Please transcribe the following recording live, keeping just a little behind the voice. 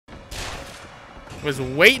Was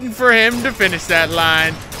waiting for him to finish that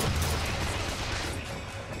line.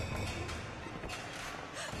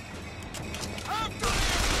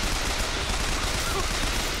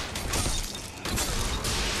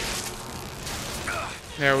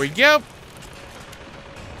 There we go.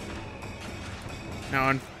 Now,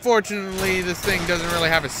 unfortunately, this thing doesn't really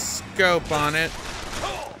have a scope on it.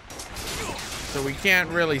 So we can't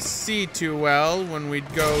really see too well when we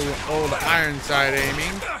go old Ironside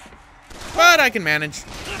aiming. But I can manage.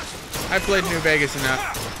 I've played New Vegas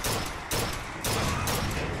enough.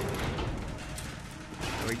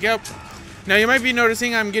 There we go. Now you might be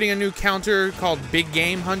noticing I'm getting a new counter called Big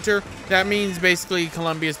Game Hunter. That means basically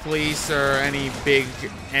Columbia's police or any big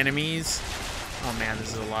enemies. Oh man,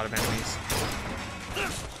 this is a lot of enemies.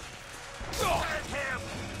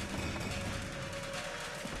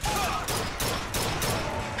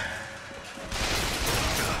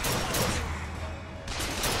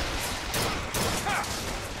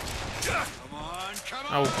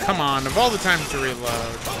 Oh, come on. Of all the times to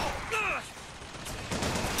reload.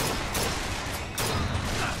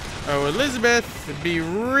 Oh, Elizabeth, it'd be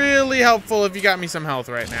really helpful if you got me some health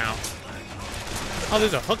right now. Oh,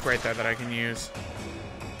 there's a hook right there that I can use.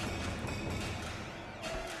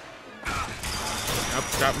 Nope,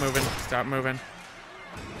 stop moving. Stop moving.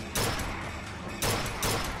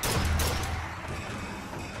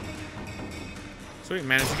 Sweet,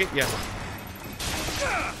 managed to get ya.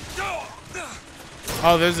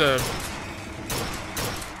 Oh, there's a...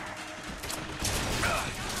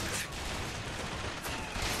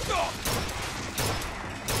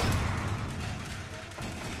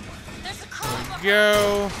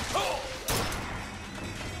 Go.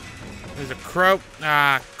 There's a crow.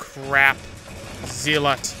 Ah, crap.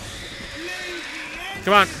 Zealot.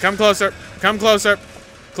 Come on, come closer. Come closer.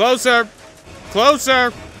 Closer.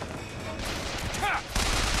 Closer.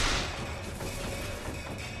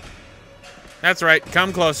 That's right.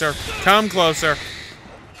 Come closer. Come closer.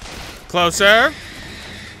 Closer.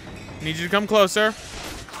 Need you to come closer.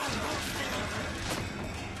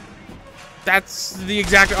 That's the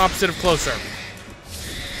exact opposite of closer.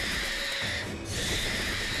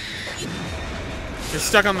 You're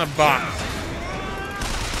stuck on the box.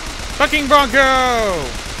 Fucking Bronco!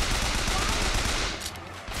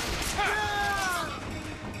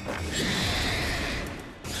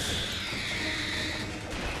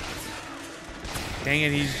 Dang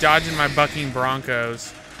it, he's dodging my bucking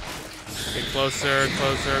Broncos. Get closer,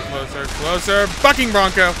 closer, closer, closer. Bucking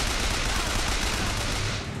Bronco!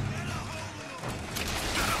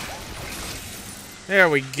 There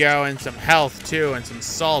we go, and some health too, and some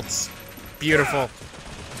salts. Beautiful.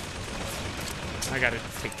 I gotta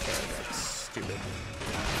take care of that stupid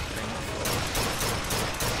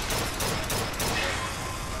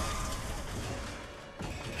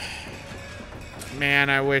thing. Man,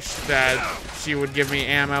 I wish that she would give me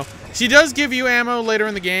ammo. She does give you ammo later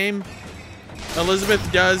in the game.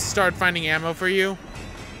 Elizabeth does start finding ammo for you.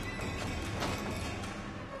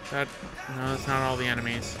 No, that's not all the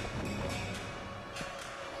enemies.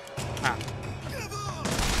 Ah.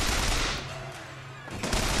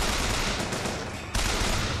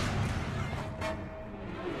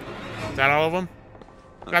 Is that all of them?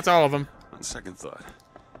 That's all of them. On second thought,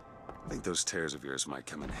 I think those tears of yours might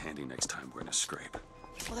come in handy next time we're in a scrape.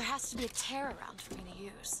 Well, there has to be a tear around for me to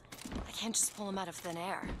use. I can't just pull them out of thin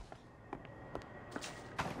air.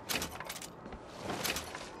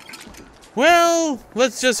 Well,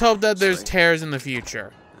 let's just hope that there's tears in the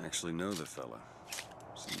future. I actually know the fella.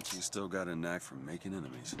 Seems he's still got a knack for making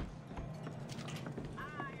enemies.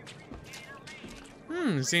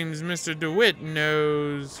 Seems Mr. DeWitt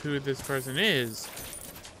knows who this person is.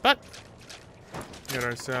 But, get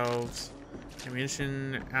ourselves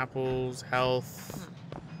ammunition, apples, health.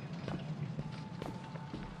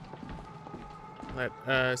 Let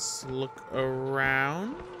us look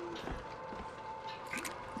around.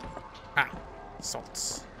 Ah,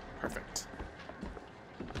 salts. Perfect.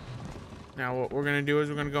 Now what we're gonna do is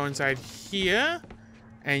we're gonna go inside here,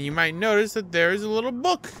 and you might notice that there's a little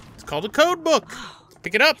book. It's called a code book.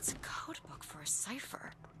 Pick it up. It's a code book for a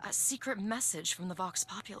cipher. A secret message from the Vox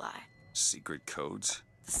Populi. Secret codes?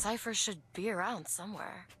 The cipher should be around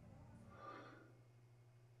somewhere.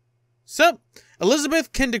 So,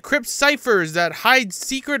 Elizabeth can decrypt ciphers that hide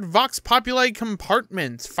secret Vox Populi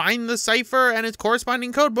compartments. Find the cipher and its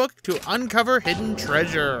corresponding codebook to uncover hidden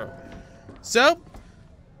treasure. So,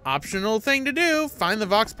 optional thing to do, find the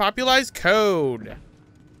Vox Populi's code.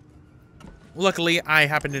 Luckily, I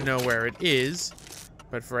happen to know where it is.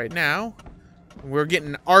 But for right now, we're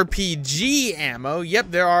getting RPG ammo. Yep,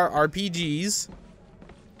 there are RPGs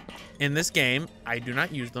in this game. I do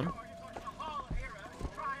not use them.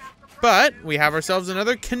 But we have ourselves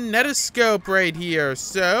another kinetoscope right here.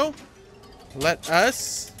 So let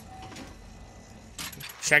us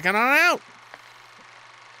check it on out.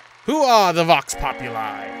 Who are the Vox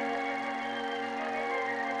Populi?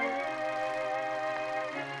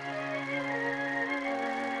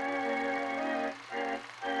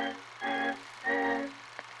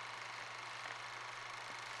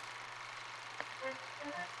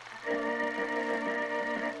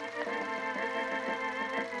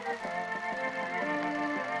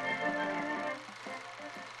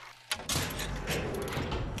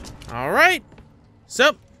 All right,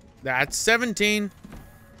 so that's 17.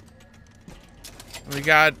 We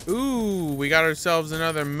got ourselves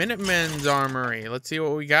another Minutemen's Armory. Let's see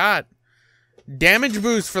what we got. Damage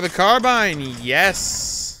boost for the Carbine,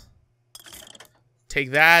 yes.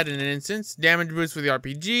 Take that in an instance. Damage boost for the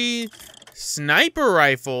RPG. Sniper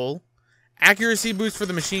rifle. Accuracy boost for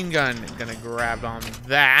the machine gun. Gonna grab on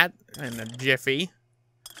that in a jiffy.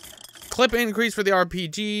 Clip increase for the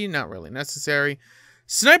RPG, not really necessary.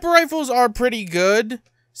 Sniper rifles are pretty good,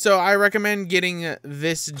 so I recommend getting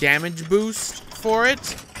this damage boost for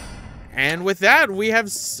it. And with that, we have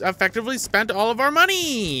effectively spent all of our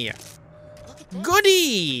money. Look at this.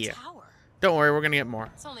 Goody! Tower. Don't worry, we're gonna get more.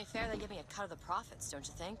 It's only fair they give me a cut of the profits, don't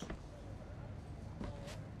you think?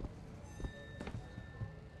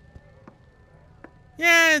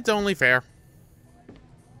 Yeah, it's only fair.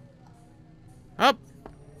 Up.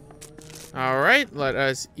 All right, let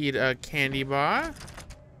us eat a candy bar.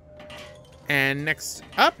 And next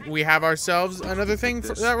up, we have ourselves another thing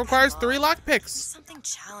that requires 3 lockpicks. Something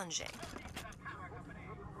challenging.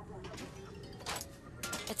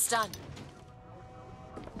 It's done.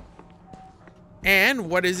 And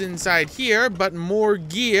what is inside here but more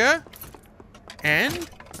gear and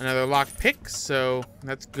another lockpick, so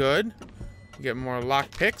that's good. You get more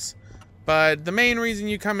lockpicks. But the main reason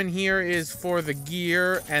you come in here is for the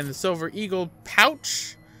gear and the Silver Eagle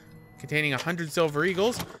pouch containing 100 Silver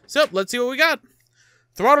Eagles. So let's see what we got.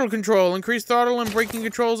 Throttle control, increased throttle and braking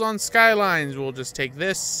controls on skylines. We'll just take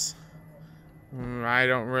this. I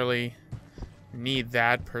don't really need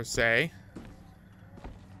that per se.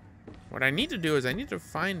 What I need to do is I need to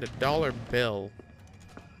find a dollar bill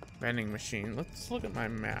vending machine. Let's look at my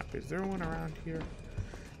map. Is there one around here?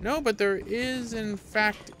 No, but there is in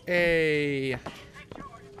fact a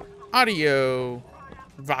audio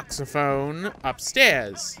voxophone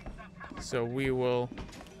upstairs. So we will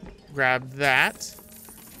grab that.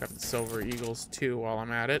 Grab the Silver Eagles too while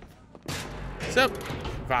I'm at it. So,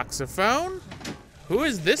 voxophone. Who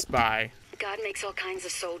is this by? God makes all kinds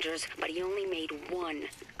of soldiers, but he only made one,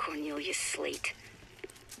 Cornelius Slate.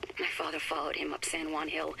 My father followed him up San Juan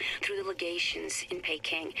Hill through the legations in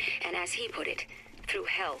Peking, and as he put it, through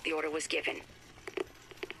hell the order was given.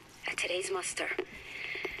 At today's muster,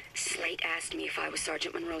 Slate asked me if I was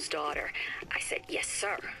Sergeant Monroe's daughter. I said, yes,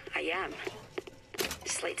 sir, I am.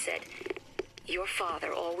 Slate said, your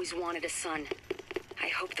father always wanted a son. I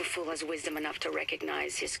hope the fool has wisdom enough to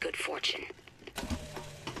recognize his good fortune.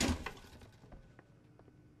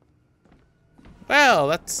 Well,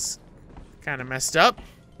 that's kind of messed up.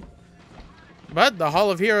 But the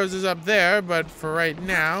Hall of Heroes is up there, but for right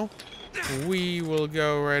now, we will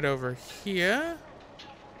go right over here.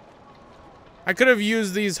 I could have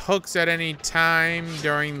used these hooks at any time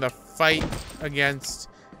during the fight against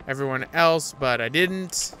everyone else, but I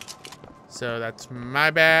didn't. So that's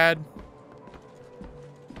my bad.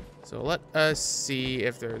 So let us see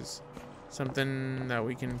if there's something that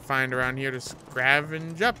we can find around here to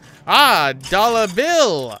scavenge up. Ah, dollar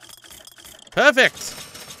bill. Perfect.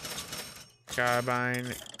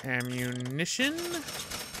 Carbine ammunition.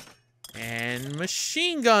 And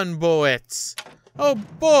machine gun bullets. Oh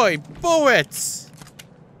boy, bullets.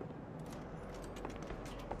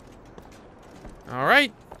 All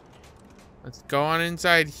right. Let's go on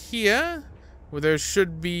inside here, where there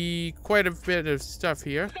should be quite a bit of stuff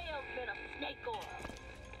here. Salesman of snake oil.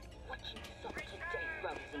 What you saw today,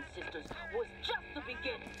 brothers and sisters, was just the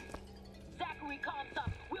beginning. Zachary Comstock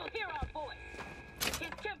will hear our voice. His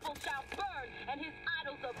temple shall burn, and his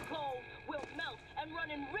idols of gold will melt and run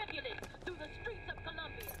in rivulets through the streets of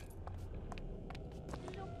Columbia.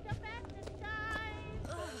 Looked up at the sky,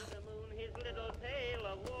 the moon his little tail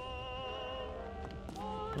of woe.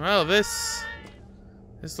 Well, this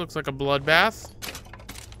looks like a bloodbath.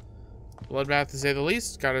 Bloodbath to say the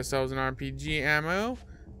least. Got ourselves an RPG ammo.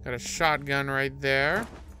 Got a shotgun right there.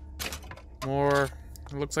 More,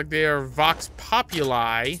 it looks like they are Vox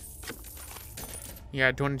Populi. You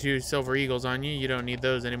had 22 Silver Eagles on you. You don't need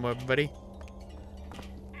those anymore, buddy.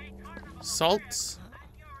 Salts.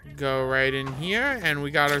 Go right in here, and we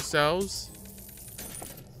got ourselves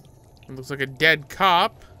Looks like a dead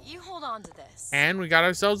cop. You hold on to this. And we got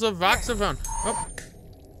ourselves a voxophone. Oh.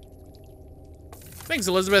 Thanks,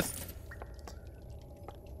 Elizabeth.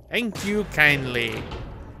 Thank you kindly.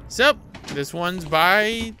 So, this one's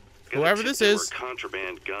by whoever this is. There were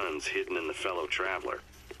contraband guns hidden in the fellow traveler.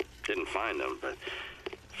 Didn't find them, but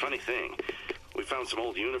funny thing, we found some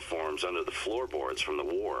old uniforms under the floorboards from the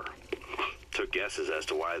war. Took guesses as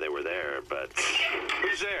to why they were there, but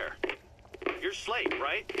who's there? You're Slate,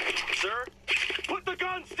 right? Sir? Put the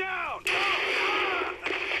guns down!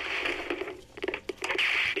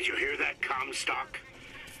 Did you hear that, Comstock?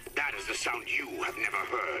 That is the sound you have never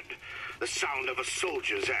heard. The sound of a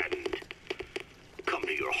soldier's end. Come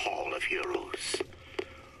to your Hall of Heroes.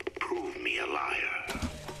 Prove me a liar.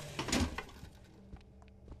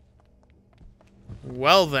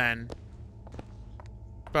 Well then.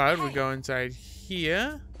 But we go inside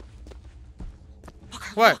here.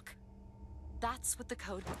 Booker, What? Look. That's what the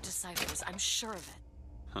code book deciphers. I'm sure of it.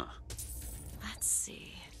 Huh. Let's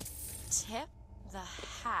see. Tip the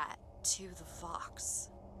hat to the Vox.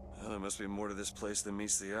 Well, there must be more to this place than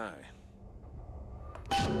meets the eye.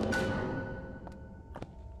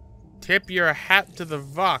 Tip your hat to the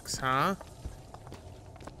Vox, huh?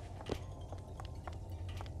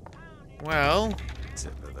 Well,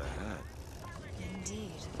 Tip of the hat.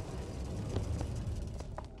 Indeed.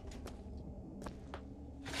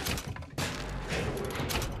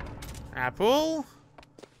 apple,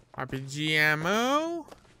 RPG ammo,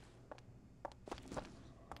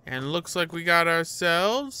 and looks like we got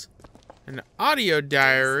ourselves an audio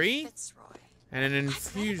diary Fitzroy. and an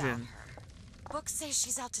I've read infusion. about her. Books say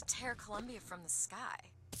she's out to tear Columbia from the sky.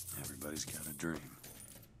 Everybody's got a dream.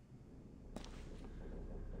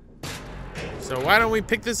 So why don't we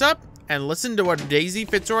pick this up and listen to what Daisy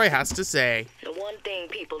Fitzroy has to say. The one thing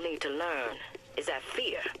people need to learn is that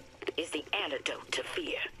fear is the antidote to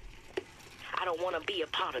fear. I don't want to be a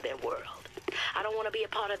part of their world. I don't want to be a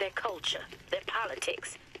part of their culture, their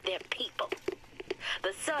politics, their people.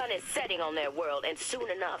 The sun is setting on their world, and soon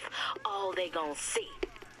enough, all they gonna see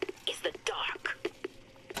is the dark.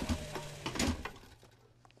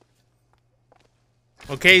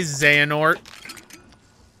 Okay, Xehanort.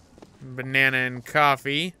 Banana and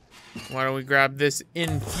coffee. Why don't we grab this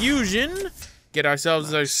infusion? Get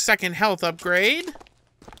ourselves our second health upgrade.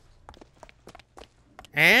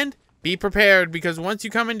 And be prepared, because once you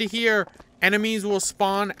come into here, enemies will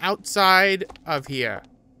spawn outside of here.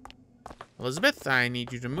 Elizabeth, I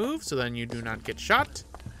need you to move so then you do not get shot.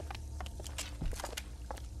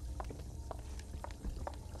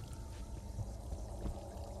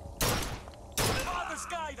 Father's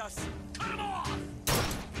guide us! I'm off!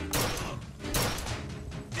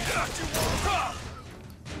 Get out, you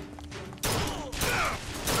won't!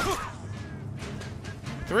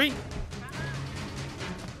 3.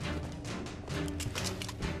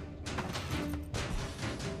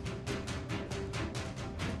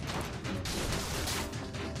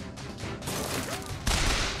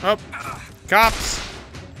 Oh, cops.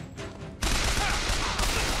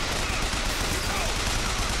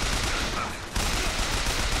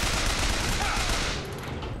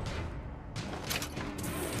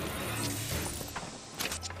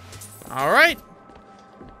 All right.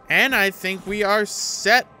 And I think we are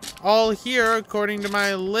set all here according to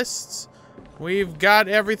my lists. We've got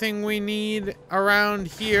everything we need around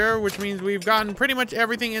here, which means we've gotten pretty much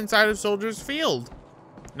everything inside of Soldier's Field.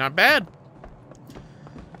 Not bad.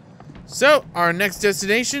 So, our next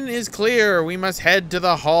destination is clear. We must head to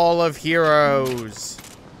the Hall of Heroes.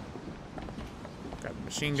 Got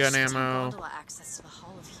machine gun ammo. Gondola access to the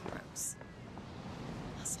Hall of Heroes.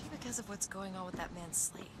 Must be because of what's going on with that man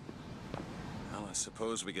Slate. Well, I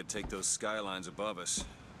suppose we could take those skylines above us.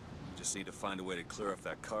 We just need to find a way to clear off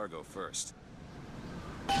that cargo first.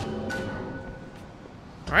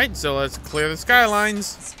 Alright, so let's clear the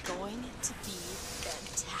skylines. It's going to be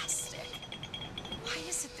fantastic. Why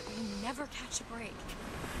is it that we never catch a break?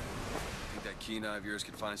 Think that keen eye of yours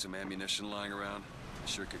could find some ammunition lying around? I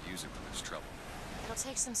sure could use it when there's trouble. It'll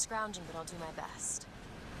take some scrounging, but I'll do my best.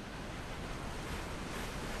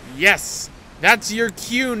 Yes! That's your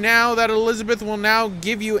cue now that Elizabeth will now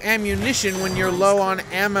give you ammunition when you're low on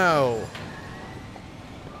ammo.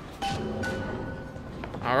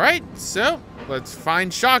 Alright, so let's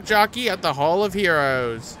find Shock Jockey at the Hall of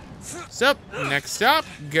Heroes. So, next stop,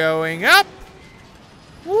 going up.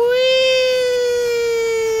 Whee!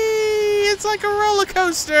 It's like a roller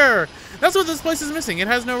coaster. That's what this place is missing. It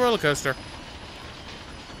has no roller coaster.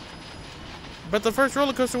 But the first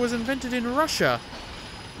roller coaster was invented in Russia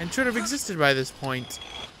and should have existed by this point.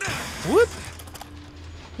 Whoop!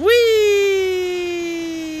 Whee!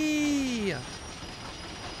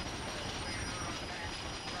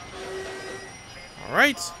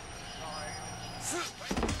 right.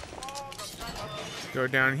 Go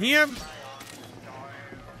down here.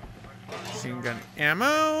 Machine gun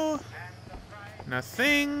ammo.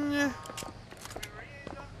 Nothing.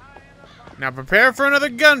 Now prepare for another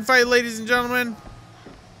gunfight, ladies and gentlemen.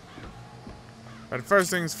 But first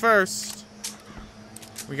things first,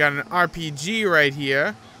 we got an RPG right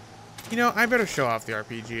here. You know, I better show off the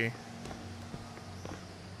RPG.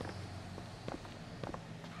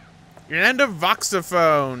 And a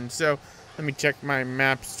voxophone. So, let me check my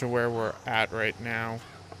maps to where we're at right now.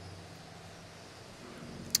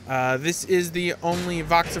 This is the only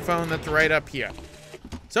voxophone that's right up here.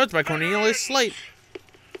 So it's by Cornelius Slate.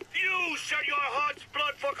 You shed your heart's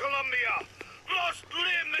blood for Columbia, lost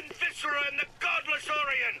limb and viscera in the godless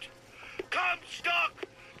Orient. Comstock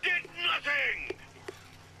did nothing.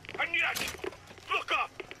 And yet, look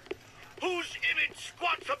up. Whose image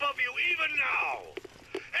squats above you even now?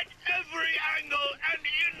 At every angle and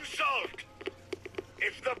insult.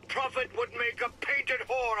 If the prophet would make a painted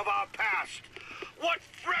whore of our past, what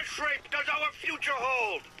fresh rape does our future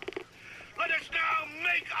hold? Let us now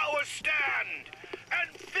make our stand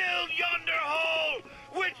and fill yonder hole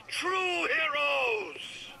with true heroes.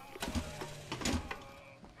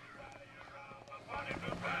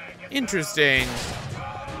 Interesting.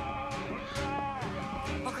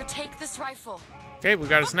 Booker, take this rifle. Okay, we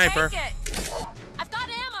got a sniper. Take it. I've got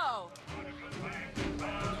ammo.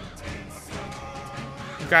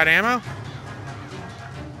 You got ammo?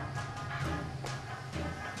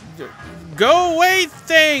 Go away,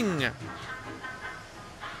 thing!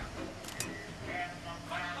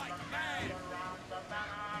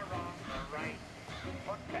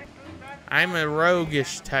 I'm a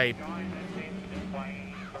roguish type.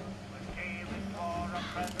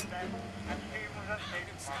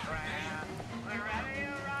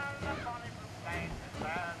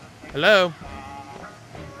 Hello?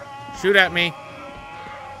 Shoot at me.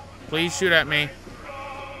 Please shoot at me.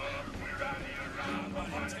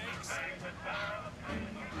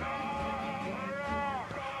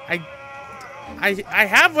 I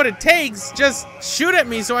have what it takes. Just shoot at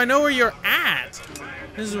me so I know where you're at.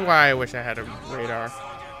 This is why I wish I had a radar.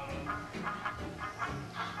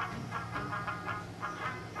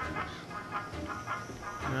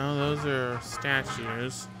 No, those are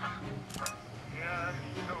statues.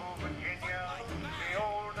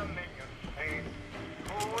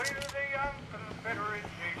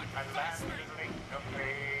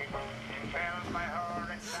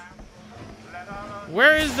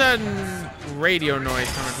 Where is that radio noise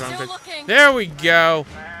coming from? 'Cause there we go.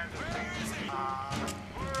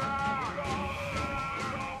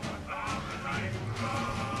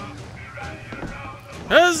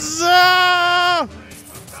 Huzzah!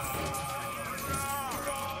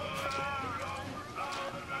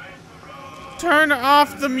 Turn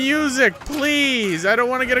off the music, please. I don't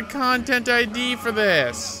want to get a content ID for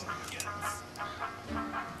this.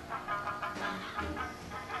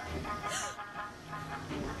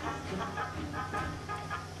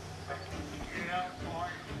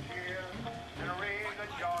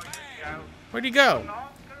 Where'd he go?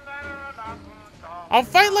 I'll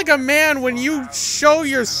fight like a man when you show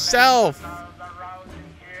yourself.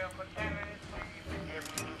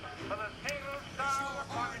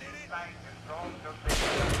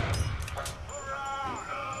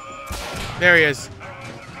 There he is.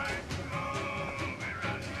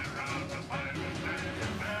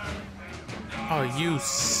 Oh, you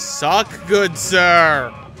suck, good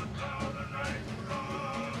sir.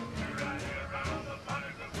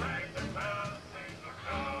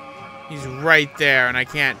 He's right there, and I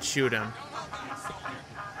can't shoot him.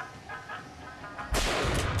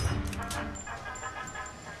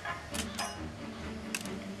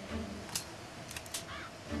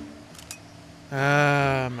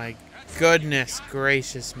 Ah, my goodness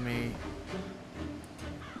gracious me.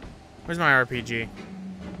 Where's my RPG?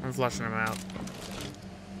 I'm flushing him out.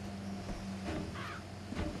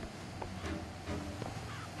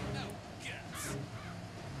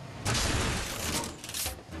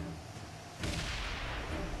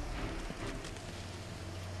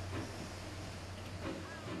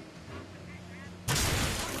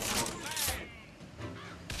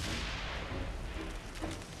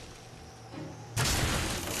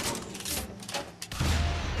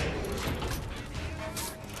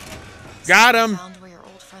 Got him. Found where your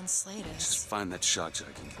old friend Slade is. Just find that shock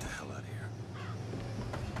jockey and get the hell out of here.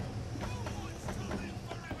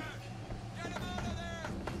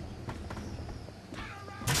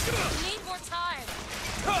 We need more time.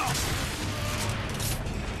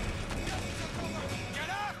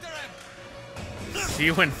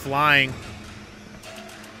 She went flying.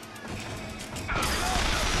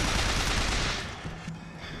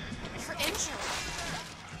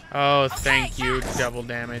 Oh, thank you. Double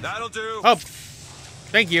damage. That'll do. Oh,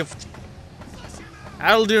 thank you.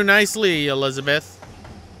 That'll do nicely, Elizabeth.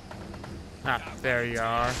 Ah, there you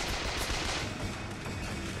are.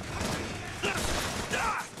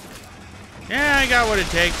 Yeah, I got what it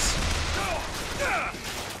takes.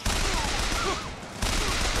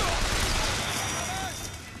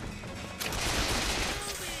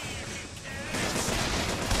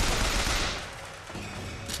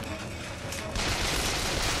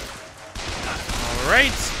 All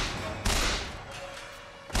right.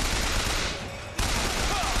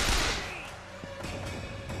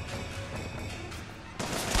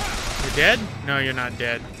 You're dead? No, you're not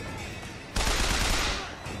dead.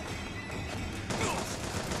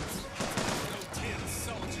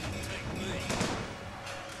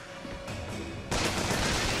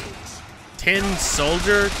 Tin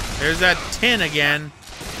soldier? There's that tin again.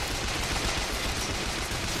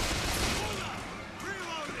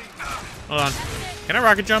 Hold on. Can I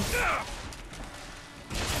rocket jump?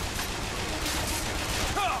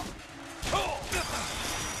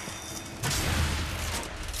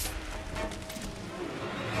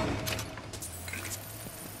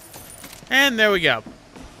 And there we go.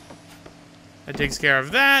 That takes care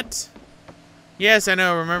of that. Yes, I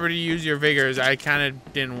know. Remember to use your vigors. I kind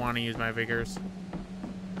of didn't want to use my vigors.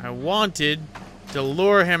 I wanted to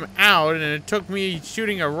lure him out, and it took me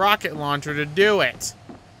shooting a rocket launcher to do it.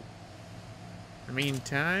 In the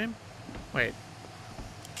meantime... Wait.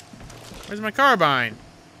 Where's my carbine?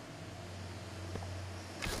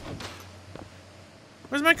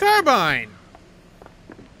 Where's my carbine?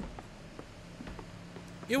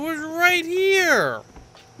 It was right here.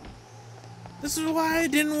 This is why I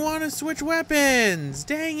didn't want to switch weapons.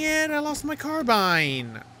 Dang it, I lost my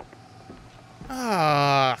carbine.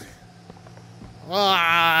 Ah.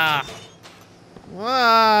 Ah.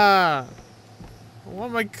 Ah. I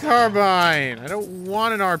want my carbine. I don't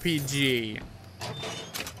want an RPG. I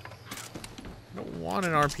don't want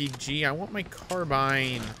an RPG. I want my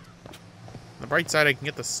carbine. On the bright side, I can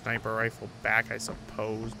get the sniper rifle back, I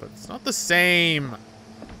suppose, but it's not the same.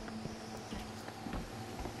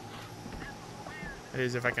 That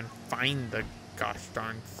is, if I can find the gosh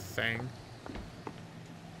darn thing.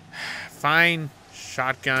 Fine.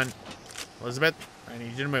 Shotgun. Elizabeth, I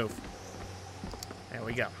need you to move. There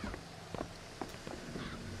we go.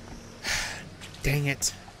 Dang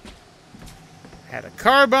it. Had a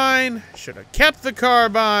carbine. Should have kept the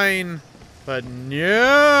carbine. But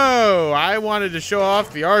no! I wanted to show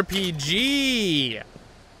off the RPG.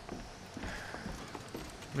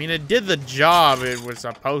 I mean, it did the job it was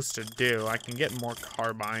supposed to do. I can get more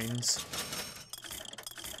carbines.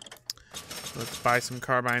 Let's buy some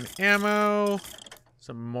carbine ammo.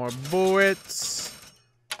 Some more bullets.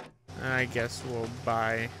 I guess we'll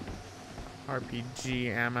buy RPG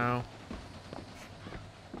ammo.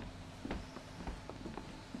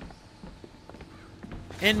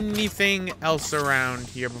 Anything else around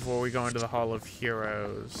here before we go into the Hall of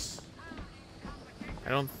Heroes? I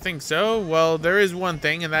don't think so. Well, there is one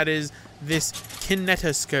thing, and that is this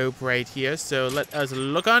kinetoscope right here. So let us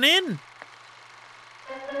look on in.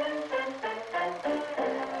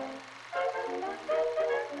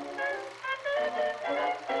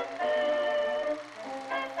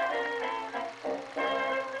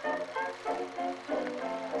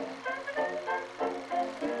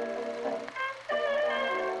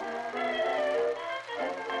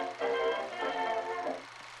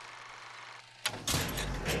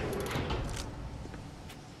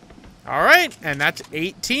 All right, and that's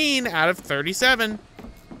 18 out of 37.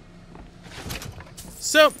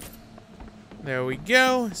 So, there we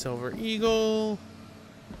go. Silver Eagle.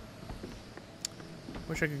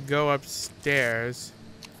 Wish I could go upstairs.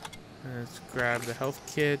 Let's grab the health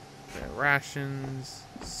kit, the rations,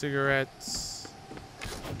 cigarettes.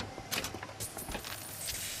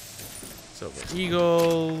 Silver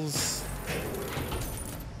Eagles.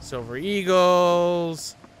 Silver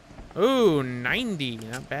Eagles. Ooh, 90.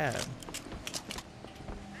 Not bad.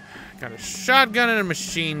 Got a shotgun and a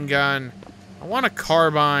machine gun. I want a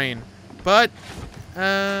carbine. But,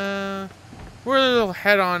 we'll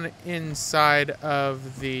head on inside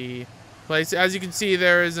of the place. As you can see,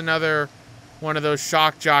 there is another one of those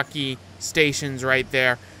Shock Jockey stations right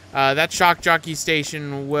there. That Shock Jockey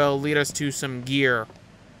station will lead us to some gear.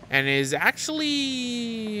 And is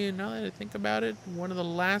actually, now that I think about it, one of the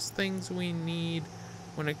last things we need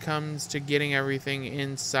when it comes to getting everything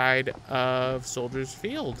inside of Soldier's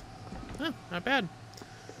Field. Huh, not bad.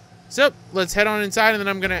 So, let's head on inside, and then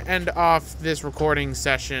I'm going to end off this recording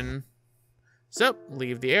session. So,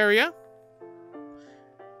 leave the area.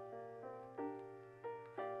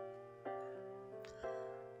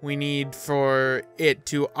 we need for it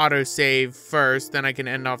to autosave first. Then I can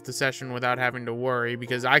end off the session without having to worry,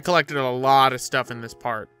 because I collected a lot of stuff in this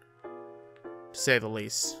part, to say the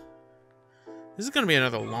least. This is going to be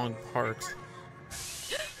another long part. Too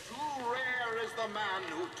rare is the man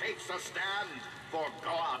who takes a stand for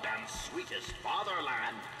God and sweetest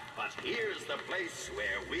fatherland. But here's the place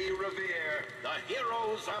where we revere the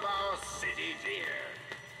heroes of our city dear.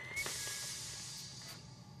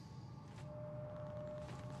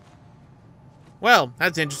 Well,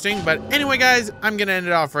 that's interesting. But anyway, guys, I'm going to end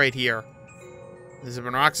it off right here. This has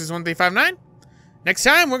been Roxas1359. Next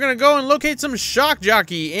time, we're going to go and locate some Shock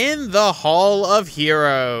Jockey in the Hall of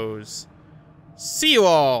Heroes. See you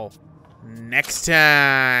all next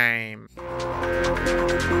time.